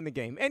got to win the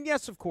game. And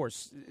yes, of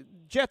course,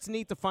 Jets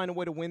need to find a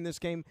way to win this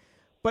game.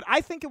 But I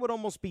think it would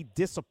almost be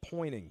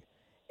disappointing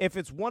if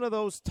it's one of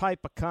those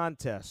type of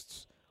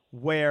contests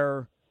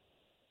where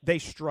they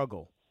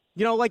struggle.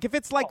 Like if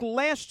it's like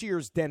last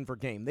year's Denver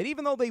game, that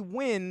even though they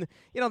win,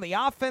 the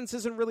offense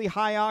isn't really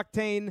high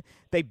octane.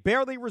 They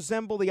barely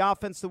resemble the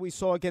offense that we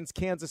saw against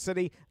Kansas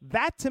City.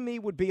 That to me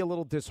would be a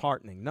little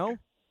disheartening, no?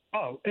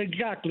 Oh,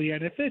 exactly.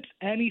 And if it's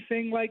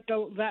anything like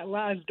that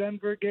last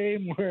Denver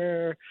game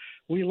where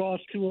we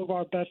lost 2 of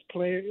our best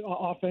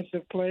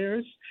offensive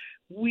players,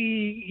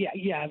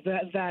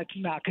 that's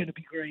not going to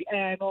be great.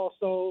 And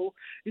also,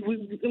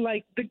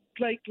 like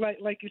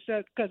you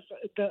said, because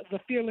the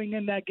feeling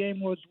in that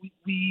game was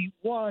we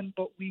won,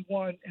 but we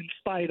won in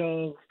spite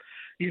of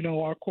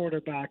our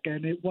quarterback,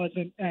 and it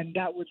wasn't, and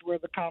that was where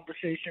the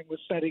conversation was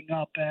setting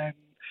up. And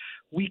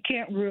we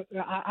can't.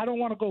 I don't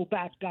want to go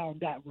back down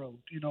that road.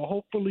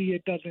 Hopefully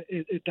it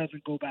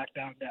doesn't go back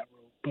down that road.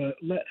 But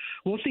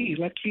we'll see.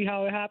 Let's see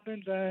how it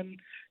happens, and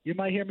you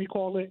might hear me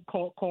call in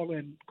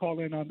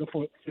on the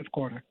fifth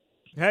quarter.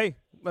 Hey,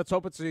 let's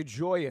hope it's a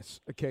joyous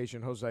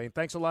occasion, Jose. And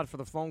thanks a lot for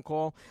the phone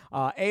call.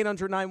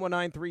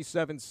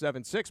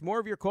 800-919-3776. More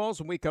of your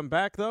calls when we come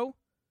back, though.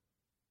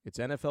 It's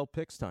NFL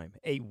Picks time,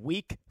 a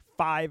Week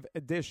 5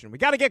 edition. We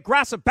got to get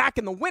Graca back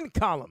in the win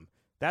column.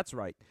 That's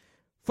right.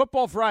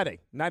 Football Friday,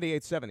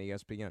 98.7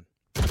 ESPN.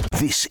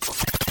 This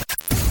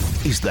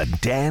is the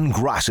Dan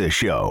Graca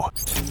Show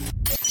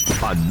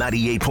on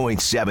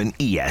 98.7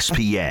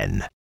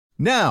 ESPN.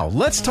 Now,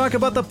 let's talk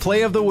about the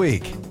play of the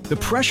week. The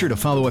pressure to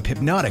follow up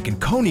Hypnotic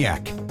and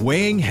Cognac,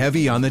 weighing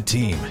heavy on the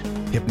team.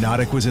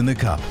 Hypnotic was in the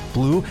cup,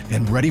 blue,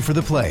 and ready for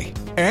the play.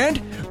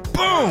 And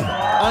boom!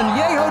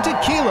 Añejo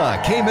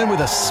Tequila came in with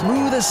a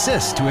smooth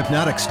assist to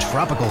Hypnotic's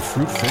tropical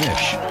fruit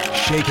finish.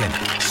 Shaken,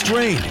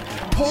 strained,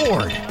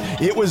 poured.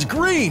 It was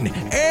green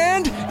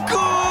and good!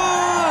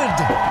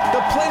 The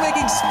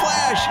playmaking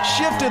splash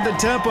shifted the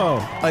tempo.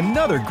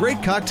 Another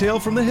great cocktail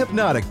from the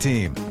Hypnotic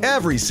team.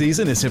 Every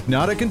season is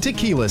Hypnotic and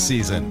Tequila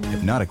season.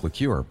 Hypnotic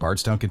Liqueur,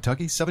 Bardstown,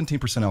 Kentucky,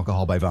 17%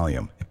 alcohol by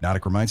volume.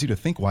 Hypnotic reminds you to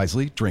think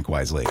wisely, drink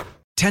wisely.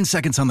 10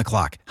 seconds on the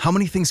clock. How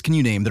many things can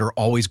you name that are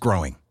always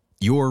growing?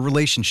 Your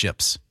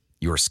relationships,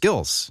 your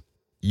skills,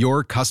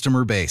 your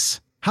customer base.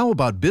 How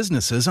about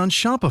businesses on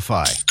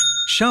Shopify?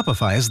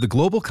 Shopify is the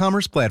global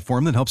commerce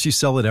platform that helps you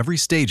sell at every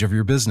stage of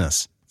your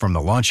business. From the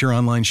launch your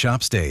online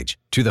shop stage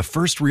to the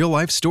first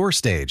real-life store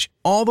stage,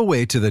 all the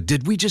way to the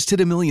did we just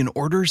hit a million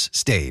orders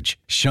stage,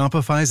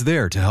 Shopify's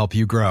there to help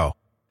you grow.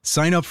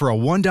 Sign up for a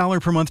 $1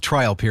 per month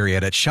trial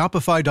period at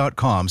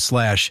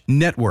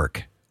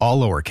shopify.com/network, all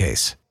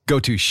lowercase. Go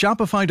to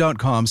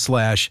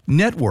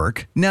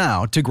shopify.com/network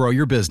now to grow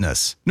your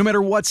business, no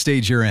matter what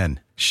stage you're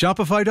in.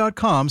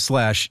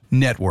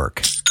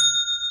 Shopify.com/network.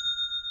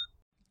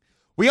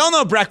 We all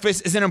know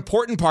breakfast is an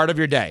important part of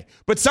your day,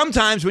 but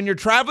sometimes when you're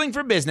traveling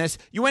for business,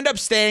 you end up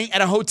staying at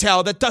a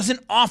hotel that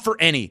doesn't offer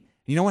any.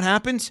 You know what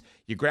happens?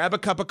 You grab a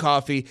cup of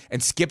coffee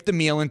and skip the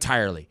meal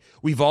entirely.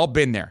 We've all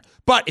been there.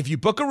 But if you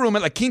book a room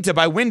at La Quinta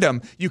by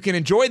Wyndham, you can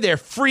enjoy their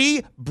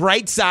free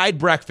Bright Side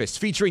breakfast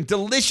featuring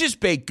delicious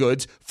baked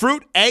goods,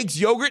 fruit, eggs,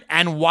 yogurt,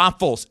 and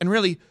waffles. And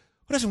really,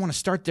 who doesn't want to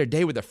start their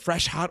day with a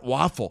fresh, hot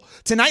waffle?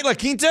 Tonight, La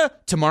Quinta,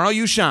 tomorrow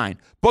you shine.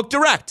 Book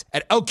direct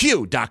at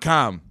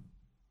lq.com.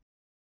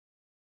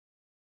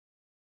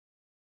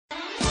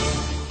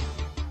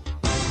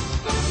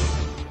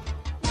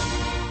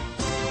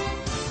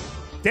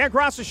 Dan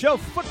Graca Show,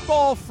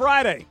 Football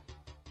Friday,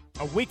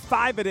 a Week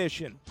 5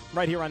 edition,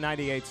 right here on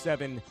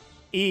 98.7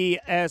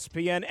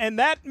 ESPN. And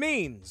that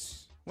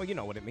means, well, you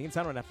know what it means.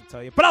 I don't have to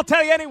tell you, but I'll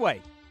tell you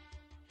anyway.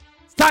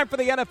 It's time for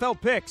the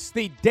NFL picks,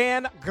 the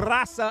Dan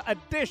Graca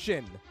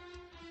edition,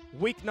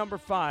 week number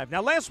 5.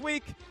 Now, last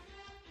week,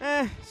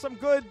 some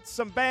good,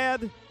 some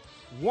bad,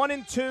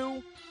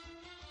 1-2.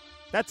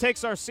 That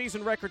takes our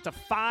season record to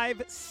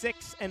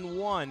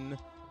 5-6-1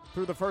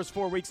 through the first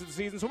 4 weeks of the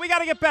season. So we got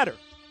to get better.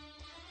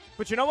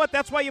 But you know what?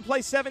 That's why you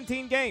play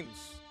 17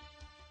 games.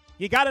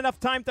 You got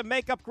enough time to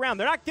make up ground.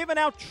 They're not giving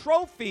out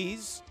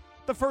trophies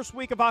the first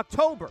week of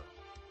October.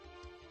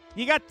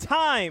 You got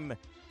time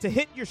to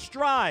hit your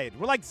stride.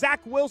 We're like Zach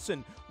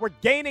Wilson. We're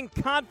gaining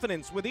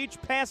confidence with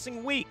each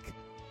passing week.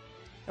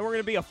 And we're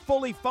going to be a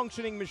fully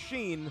functioning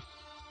machine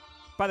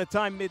by the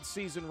time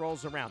midseason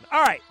rolls around.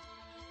 All right,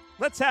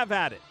 let's have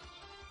at it.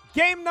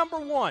 Game number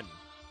 1.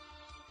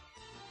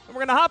 And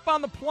we're going to hop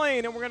on the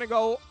plane and we're going to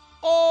go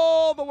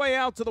all the way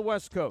out to the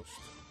West Coast.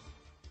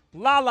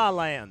 La La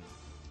Land.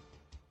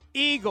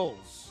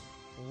 Eagles.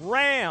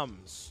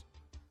 Rams.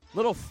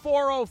 Little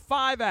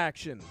 4:05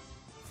 action.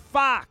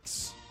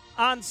 Fox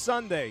on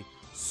Sunday.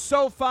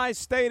 SoFi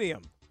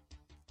Stadium.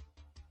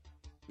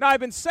 Now, I've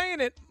been saying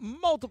it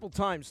multiple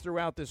times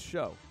throughout this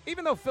show,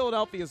 even though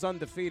Philadelphia is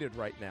undefeated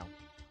right now.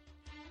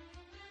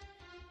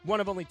 One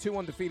of only 2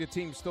 undefeated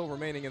teams still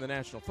remaining in the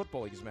National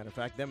Football League, as a matter of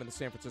fact, them and the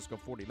San Francisco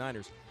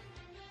 49ers.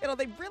 You know,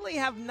 they really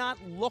have not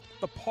looked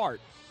the part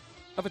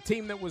of a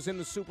team that was in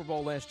the Super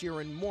Bowl last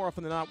year and more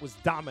often than not was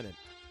dominant.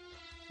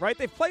 Right?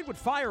 They've played with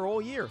fire all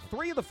year.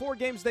 3 of the 4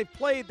 games they've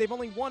played, they've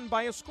only won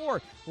by a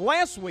score.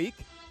 Last week,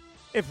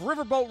 if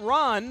Riverboat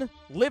Ron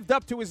lived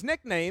up to his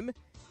nickname,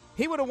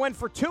 he would have went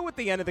for 2 at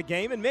the end of the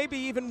game and maybe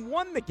even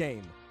won the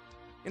game.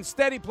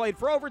 Instead, he played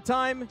for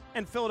overtime,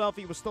 and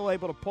Philadelphia was still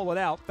able to pull it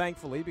out,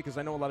 thankfully, because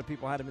I know a lot of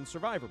people had him in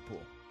Survivor Pool,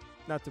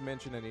 not to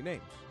mention any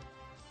names.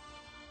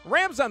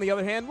 Rams, on the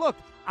other hand, look,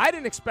 I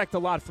didn't expect a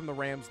lot from the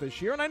Rams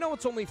this year, and I know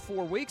it's only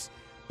 4 weeks,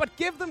 but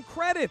give them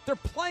credit. They're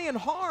playing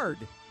hard.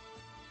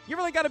 You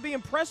really got to be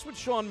impressed with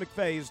Sean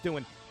McVay is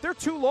doing. Their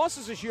 2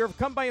 losses this year have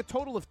come by a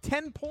total of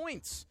 10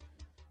 points.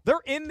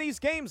 They're in these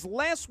games.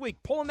 Last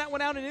week, pulling that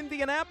one out in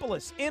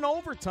Indianapolis in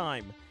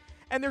overtime.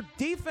 And their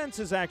defense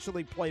has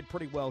actually played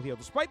pretty well here,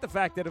 despite the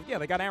fact that,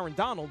 they got Aaron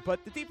Donald,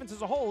 but the defense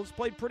as a whole has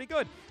played pretty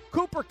good.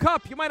 Cooper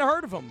Kupp, you might have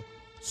heard of him.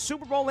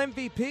 Super Bowl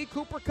MVP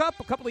Cooper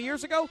Kupp a couple of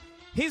years ago.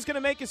 He's going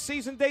to make his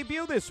season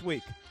debut this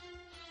week.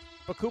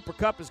 But Cooper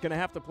Kupp is going to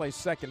have to play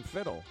second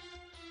fiddle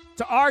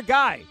to our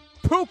guy,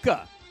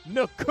 Puka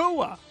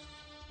Nacua,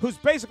 who's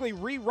basically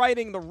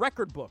rewriting the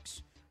record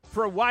books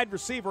for a wide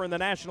receiver in the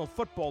National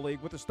Football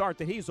League with the start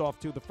that he's off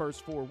to the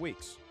first 4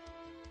 weeks.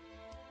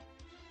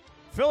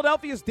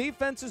 Philadelphia's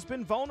defense has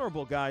been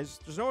vulnerable, guys.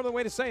 There's no other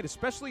way to say it,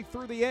 especially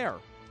through the air.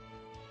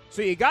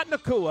 So you got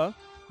Nacua.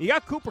 You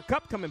got Cooper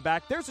Kupp coming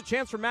back. There's a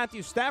chance for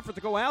Matthew Stafford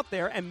to go out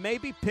there and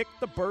maybe pick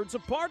the birds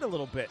apart a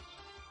little bit.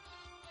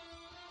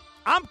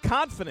 I'm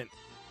confident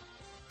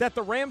that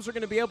the Rams are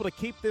going to be able to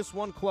keep this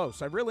one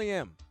close. I really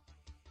am.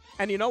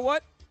 And you know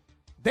what?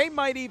 They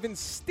might even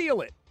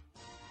steal it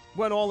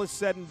when all is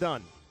said and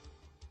done.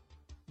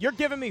 You're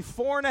giving me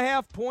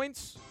 4.5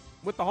 points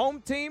with the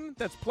home team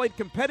that's played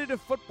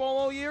competitive football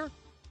all year?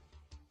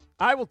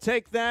 I will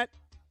take that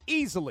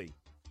easily.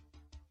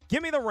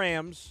 Give me the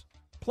Rams.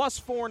 Plus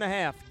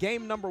 4.5,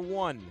 game number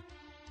 1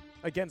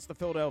 against the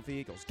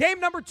Philadelphia Eagles.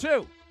 Game number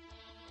 2,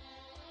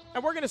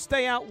 and we're going to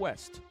stay out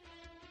west,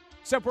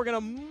 except we're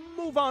going to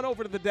move on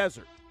over to the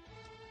desert.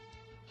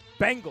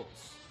 Bengals,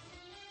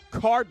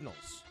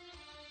 Cardinals.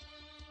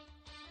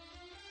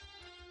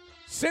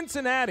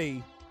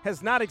 Cincinnati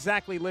has not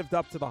exactly lived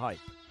up to the hype.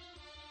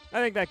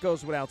 I think that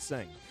goes without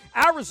saying.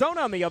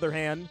 Arizona, on the other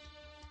hand,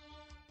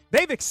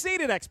 they've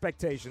exceeded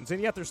expectations,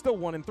 and yet they're still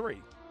 1-3.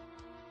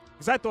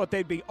 Because I thought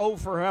they'd be 0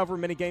 for however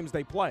many games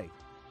they play.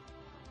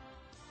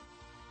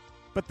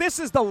 But this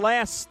is the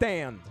last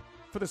stand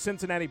for the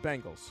Cincinnati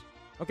Bengals.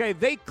 Okay,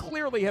 they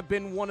clearly have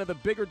been one of the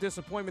bigger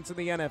disappointments in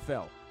the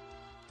NFL.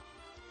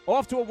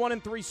 Off to a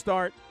 1-3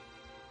 start.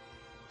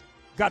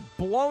 Got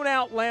blown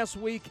out last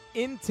week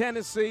in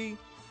Tennessee.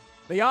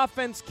 The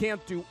offense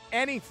can't do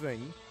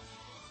anything.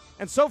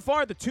 And so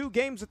far, the 2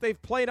 games that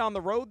they've played on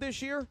the road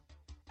this year,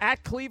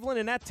 at Cleveland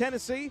and at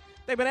Tennessee,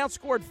 they've been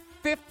outscored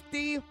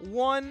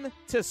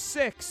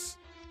 51-6.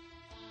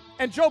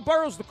 And Joe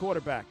Burrow's the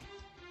quarterback.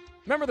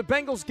 Remember, the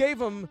Bengals gave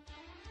him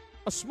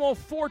a small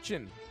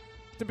fortune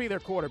to be their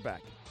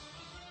quarterback.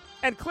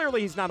 And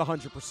clearly he's not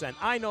 100%.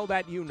 I know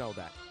that. You know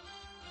that.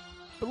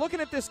 But looking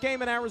at this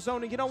game in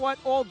Arizona, you know what?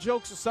 All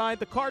jokes aside,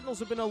 the Cardinals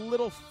have been a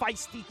little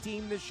feisty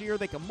team this year.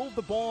 They can move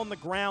the ball on the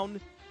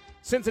ground.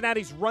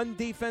 Cincinnati's run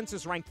defense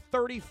is ranked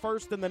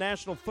 31st in the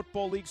National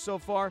Football League so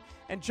far.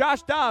 And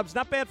Josh Dobbs,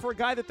 not bad for a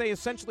guy that they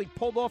essentially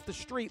pulled off the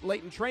street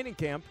late in training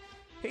camp.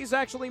 He's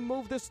actually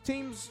moved this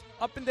team's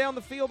up and down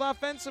the field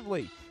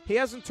offensively. He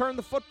hasn't turned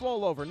the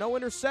football over. No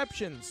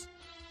interceptions.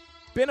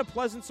 Been a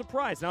pleasant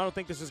surprise. Now, I don't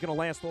think this is going to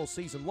last all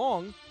season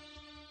long.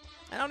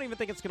 I don't even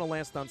think it's going to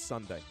last on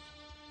Sunday.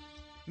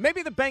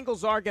 Maybe the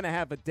Bengals are going to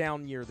have a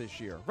down year this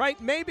year, right?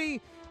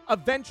 Maybe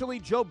eventually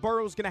Joe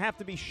Burrow's going to have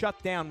to be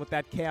shut down with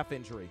that calf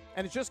injury.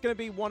 And it's just going to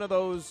be one of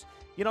those,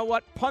 you know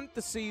what, punt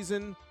the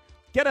season,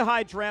 get a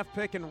high draft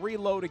pick, and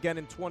reload again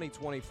in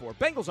 2024.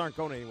 Bengals aren't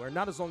going anywhere,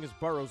 not as long as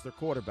Burrow's their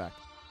quarterback.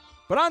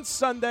 But on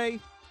Sunday,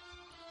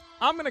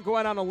 I'm going to go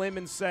out on a limb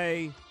and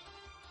say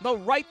they'll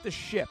right the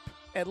ship,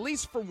 at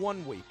least for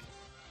 1 week.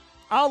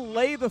 I'll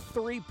lay the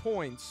 3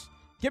 points.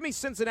 Give me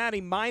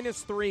Cincinnati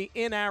 -3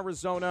 in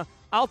Arizona.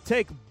 I'll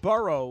take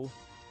Burrow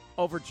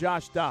over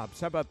Josh Dobbs.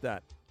 How about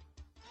that?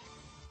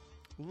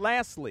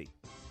 Lastly,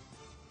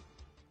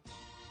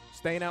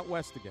 staying out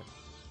west again.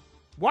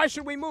 Why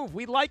should we move?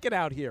 We like it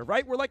out here,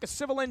 right? We're like a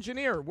civil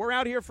engineer. We're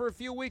out here for a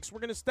few weeks. We're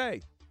going to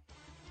stay.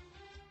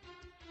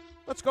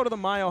 Let's go to the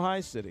Mile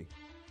High City.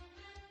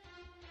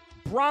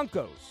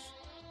 Broncos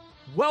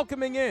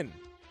welcoming in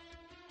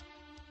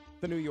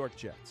the New York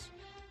Jets.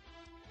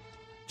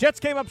 Jets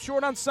came up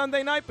short on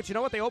Sunday night, but you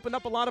know what? They opened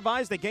up a lot of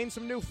eyes. They gained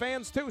some new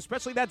fans, too,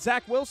 especially that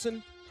Zach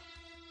Wilson.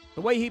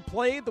 The way he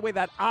played, the way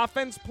that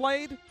offense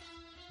played,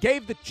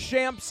 gave the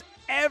champs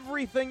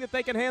everything that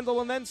they can handle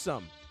and then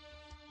some.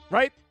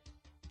 Right?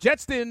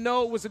 Jets didn't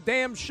know it was a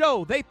damn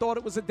show. They thought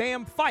it was a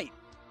damn fight.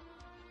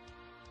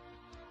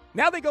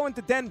 Now they go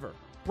into Denver.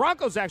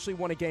 Broncos actually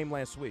won a game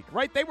last week,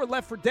 right? They were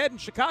left for dead,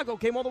 and Chicago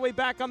came all the way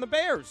back on the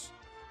Bears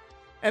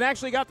and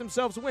actually got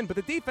themselves a win. But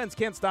the defense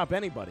can't stop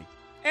anybody.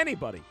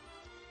 Anybody.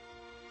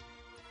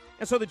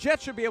 And so the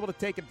Jets should be able to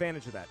take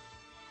advantage of that.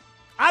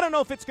 I don't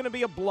know if it's going to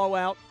be a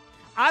blowout.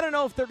 I don't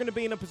know if they're going to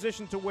be in a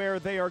position to where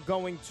they are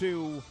going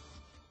to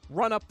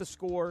run up the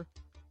score.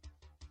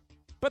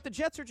 But the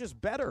Jets are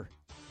just better,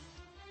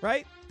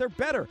 right? They're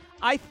better.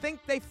 I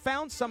think they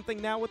found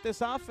something now with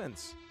this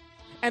offense.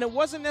 And it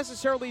wasn't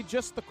necessarily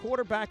just the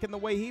quarterback and the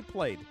way he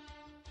played.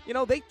 You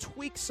know, they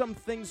tweaked some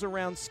things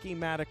around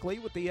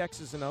schematically with the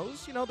X's and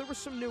O's. You know, there were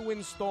some new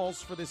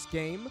installs for this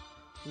game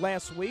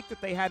last week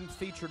that they hadn't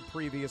featured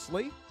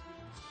previously.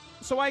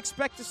 So I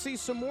expect to see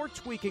some more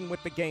tweaking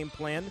with the game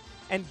plan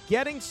and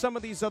getting some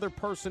of these other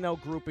personnel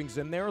groupings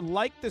in there,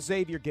 like the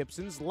Xavier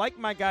Gibsons, like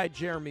my guy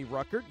Jeremy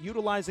Ruckert,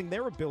 utilizing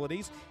their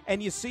abilities,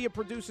 and you see it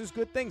produces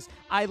good things.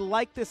 I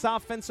like this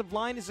offensive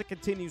line as it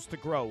continues to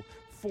grow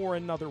for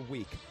another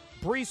week.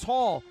 Breece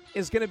Hall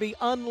is going to be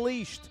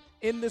unleashed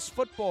in this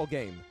football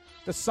game,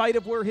 the site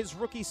of where his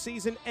rookie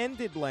season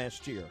ended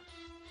last year.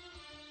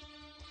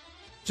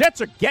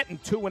 Jets are getting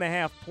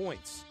 2.5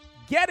 points.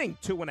 Getting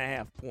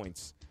 2.5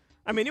 points.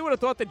 I mean, you would have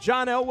thought that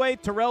John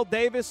Elway, Terrell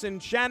Davis,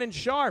 and Shannon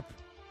Sharp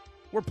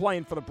were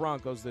playing for the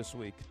Broncos this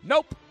week.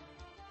 Nope.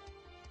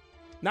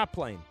 Not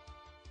playing.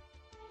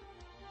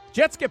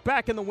 Jets get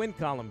back in the win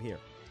column here.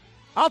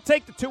 I'll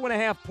take the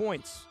 2.5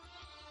 points.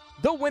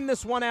 They'll win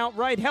this one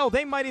outright. Hell,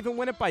 they might even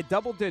win it by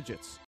double digits.